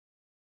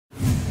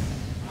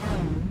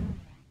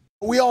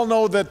We all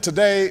know that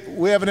today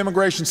we have an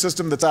immigration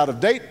system that's out of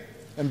date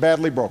and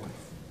badly broken.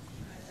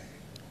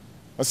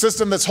 A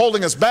system that's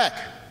holding us back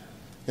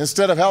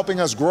instead of helping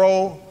us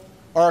grow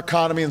our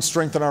economy and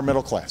strengthen our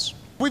middle class.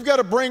 We've got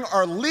to bring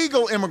our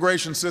legal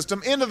immigration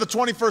system into the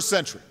 21st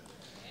century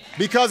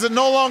because it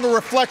no longer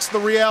reflects the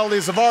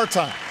realities of our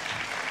time.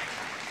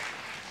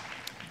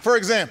 For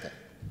example,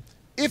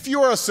 if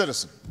you're a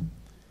citizen,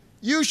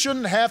 you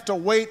shouldn't have to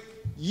wait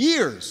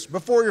years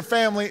before your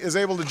family is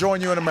able to join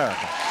you in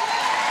America.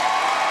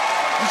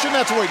 You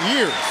shouldn't have to wait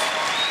years.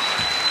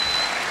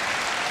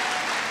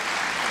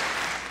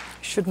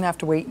 Shouldn't have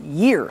to wait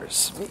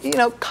years. You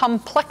know,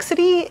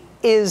 complexity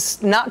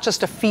is not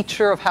just a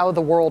feature of how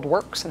the world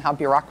works and how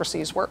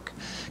bureaucracies work.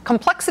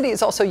 Complexity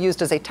is also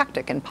used as a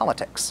tactic in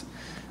politics.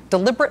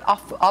 Deliberate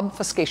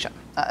obfuscation,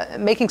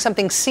 making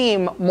something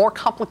seem more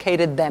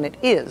complicated than it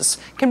is,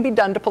 can be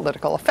done to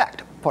political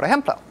effect. Por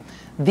ejemplo,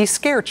 the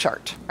scare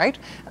chart, right?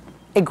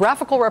 A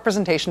graphical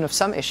representation of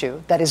some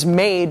issue that is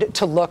made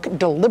to look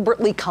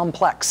deliberately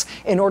complex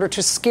in order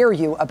to scare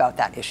you about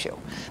that issue.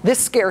 This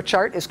scare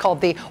chart is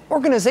called the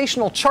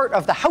Organizational Chart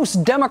of the House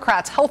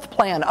Democrats' Health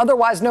Plan,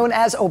 otherwise known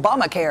as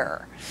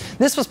Obamacare.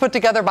 This was put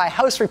together by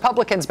House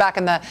Republicans back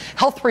in the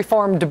health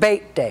reform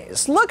debate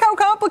days. Look how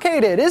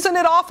complicated, isn't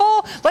it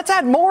awful? Let's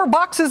add more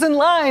boxes and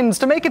lines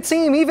to make it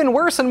seem even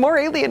worse and more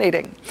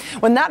alienating.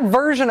 When that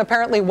version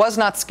apparently was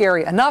not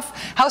scary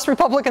enough, House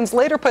Republicans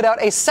later put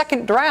out a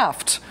second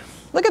draft.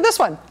 Look at this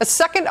one, a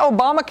second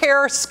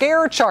Obamacare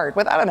scare chart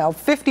with, I don't know,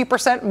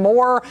 50%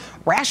 more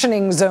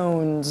rationing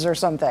zones or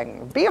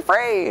something. Be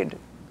afraid.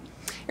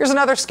 Here's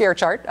another scare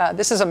chart.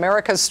 This is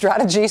America's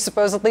strategy,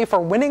 supposedly,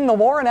 for winning the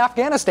war in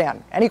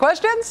Afghanistan. Any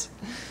questions?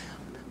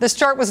 This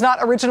chart was not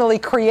originally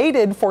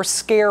created for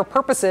scare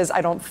purposes,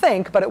 I don't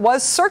think, but it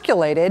was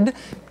circulated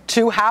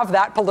to have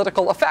that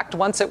political effect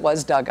once it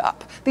was dug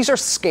up. These are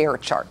scare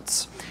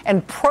charts.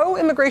 And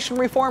pro-immigration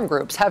reform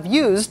groups have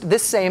used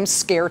this same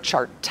scare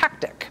chart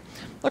tactic.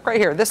 Look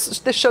right here.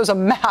 This shows a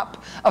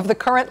map of the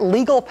current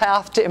legal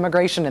path to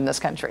immigration in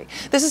this country.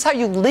 This is how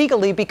you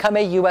legally become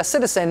a U.S.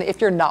 citizen if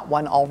you're not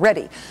one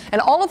already.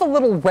 And all of the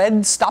little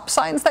red stop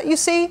signs that you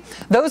see,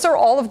 those are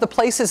all of the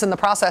places in the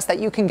process that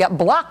you can get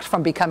blocked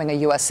from becoming a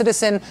U.S.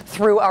 citizen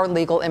through our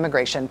legal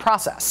immigration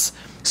process.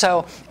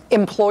 So,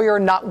 employer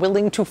not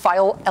willing to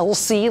file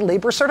LC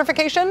labor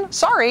certification?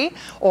 Sorry.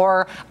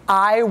 Or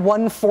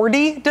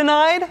I-140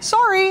 denied?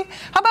 Sorry.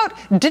 How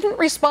about didn't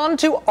respond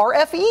to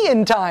RFE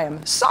in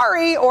time?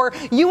 Sorry. Or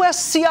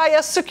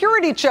USCIS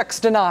security checks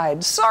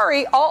denied?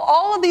 Sorry.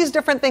 All of these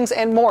different things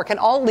and more can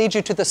all lead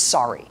you to the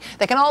sorry.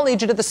 They can all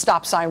lead you to the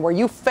stop sign where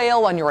you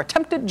fail on your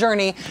attempted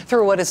journey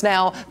through what is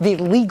now the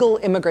legal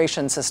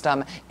immigration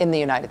system in the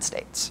United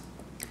States.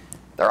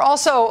 There are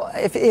also,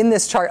 in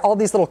this chart, all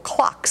these little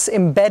clocks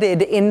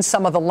embedded in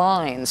some of the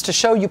lines to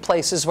show you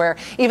places where,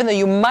 even though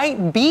you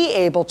might be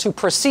able to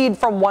proceed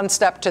from one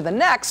step to the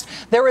next,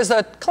 there is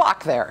a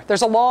clock there.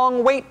 There's a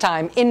long wait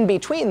time in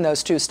between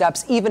those two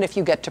steps, even if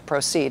you get to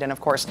proceed. And of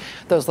course,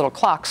 those little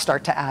clocks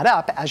start to add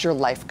up as your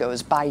life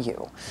goes by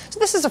you. So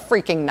this is a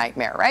freaking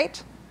nightmare,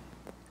 right?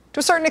 To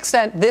a certain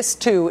extent, this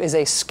too is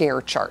a scare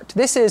chart.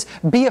 This is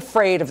be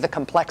afraid of the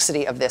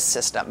complexity of this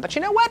system. But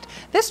you know what?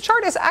 This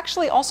chart is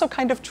actually also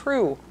kind of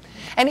true.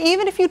 And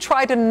even if you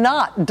try to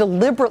not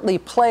deliberately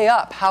play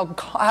up how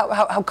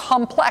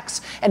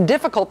complex and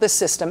difficult this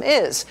system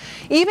is,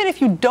 even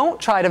if you don't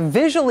try to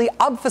visually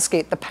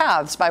obfuscate the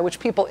paths by which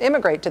people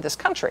immigrate to this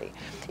country,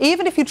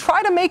 even if you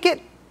try to make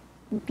it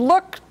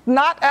look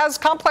not as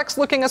complex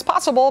looking as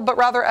possible, but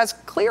rather as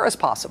clear as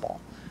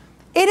possible,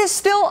 it is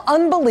still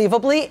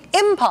unbelievably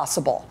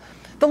impossible.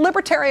 The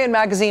libertarian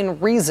magazine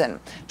Reason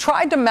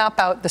tried to map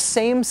out the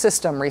same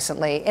system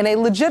recently in a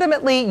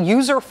legitimately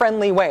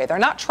user-friendly way. They're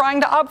not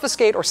trying to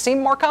obfuscate or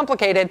seem more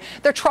complicated.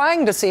 They're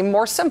trying to seem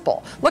more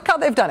simple. Look how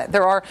they've done it.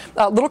 There are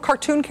little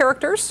cartoon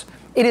characters.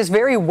 It is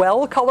very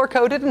well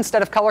color-coded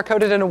instead of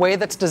color-coded in a way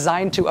that's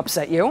designed to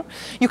upset you.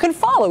 You can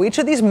follow each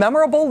of these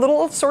memorable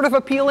little sort of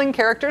appealing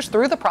characters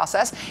through the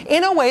process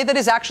in a way that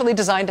is actually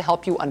designed to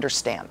help you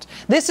understand.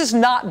 This is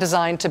not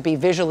designed to be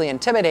visually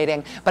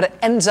intimidating, but it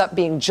ends up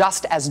being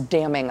just as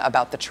damning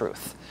about the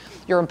truth.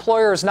 Your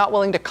employer is not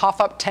willing to cough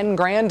up 10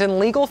 grand in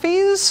legal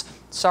fees?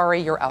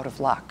 Sorry, you're out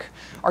of luck.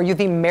 Are you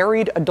the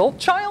married adult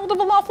child of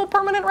a lawful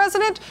permanent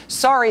resident?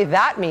 Sorry,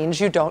 that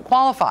means you don't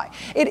qualify.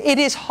 It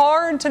is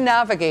hard to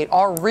navigate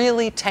our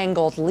really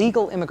tangled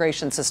legal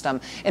immigration system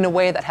in a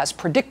way that has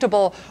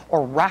predictable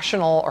or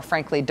rational or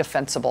frankly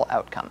defensible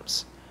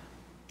outcomes.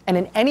 And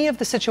in any of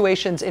the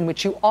situations in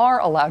which you are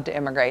allowed to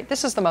immigrate,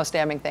 this is the most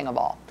damning thing of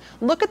all.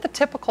 Look at the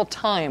typical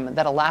time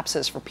that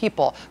elapses for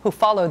people who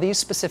follow these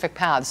specific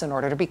paths in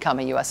order to become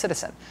a U.S.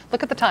 citizen.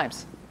 Look at the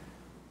times.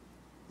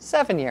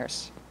 7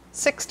 years.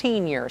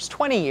 16 years,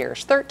 20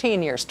 years,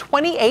 13 years,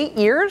 28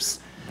 years?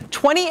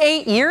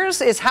 28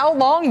 years is how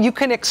long you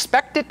can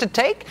expect it to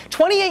take?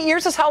 28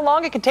 years is how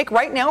long it can take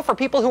right now for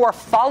people who are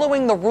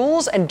following the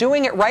rules and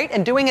doing it right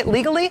and doing it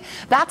legally?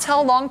 That's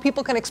how long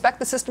people can expect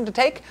the system to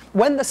take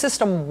when the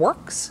system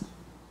works?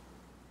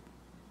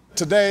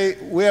 today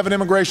we have an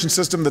immigration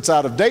system that's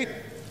out of date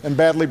and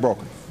badly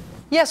broken.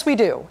 Yes, we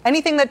do.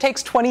 Anything that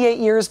takes 28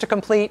 years to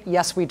complete,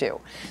 yes, we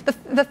do.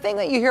 The thing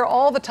that you hear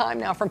all the time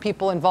now from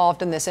people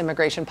involved in this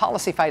immigration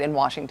policy fight in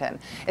Washington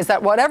is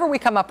that whatever we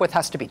come up with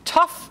has to be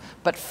tough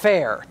but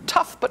fair,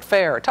 tough but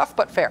fair, tough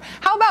but fair.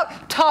 How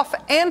about tough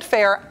and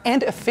fair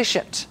and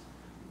efficient?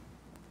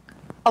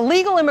 A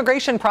legal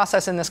immigration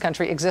process in this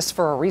country exists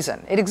for a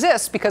reason. It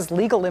exists because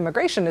legal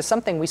immigration is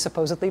something we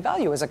supposedly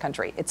value as a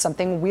country. It's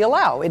something we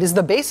allow. It is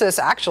the basis,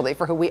 actually,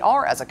 for who we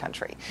are as a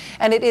country.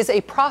 And it is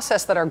a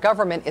process that our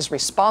government is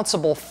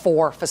responsible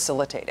for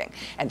facilitating.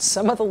 And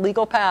some of the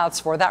legal paths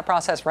for that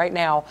process right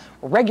now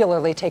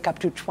regularly take up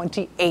to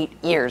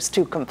 28 years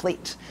to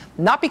complete.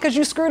 Not because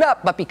you screwed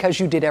up, but because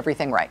you did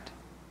everything right.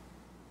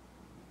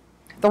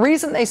 The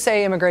reason they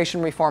say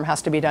immigration reform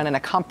has to be done in a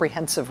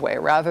comprehensive way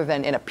rather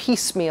than in a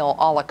piecemeal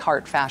a la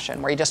carte fashion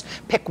where you just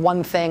pick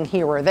one thing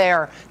here or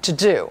there to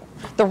do.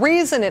 The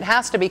reason it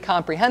has to be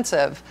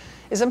comprehensive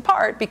is in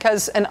part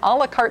because an a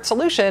la carte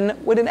solution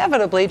would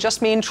inevitably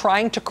just mean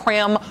trying to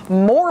cram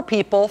more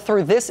people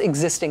through this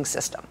existing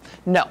system.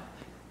 No,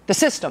 the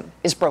system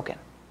is broken.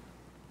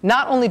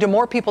 Not only do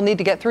more people need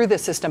to get through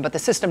this system, but the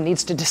system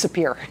needs to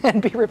disappear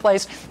and be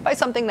replaced by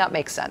something that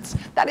makes sense.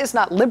 That is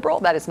not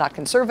liberal, that is not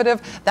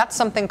conservative, that's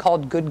something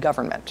called good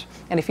government.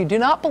 And if you do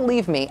not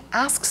believe me,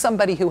 ask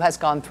somebody who has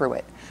gone through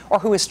it or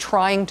who is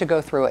trying to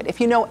go through it.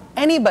 If you know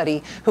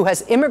anybody who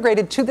has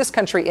immigrated to this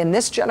country in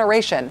this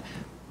generation,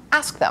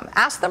 ask them.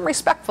 Ask them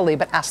respectfully,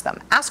 but ask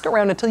them. Ask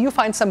around until you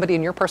find somebody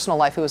in your personal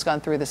life who has gone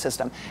through the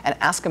system and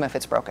ask them if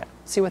it's broken.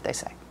 See what they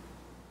say.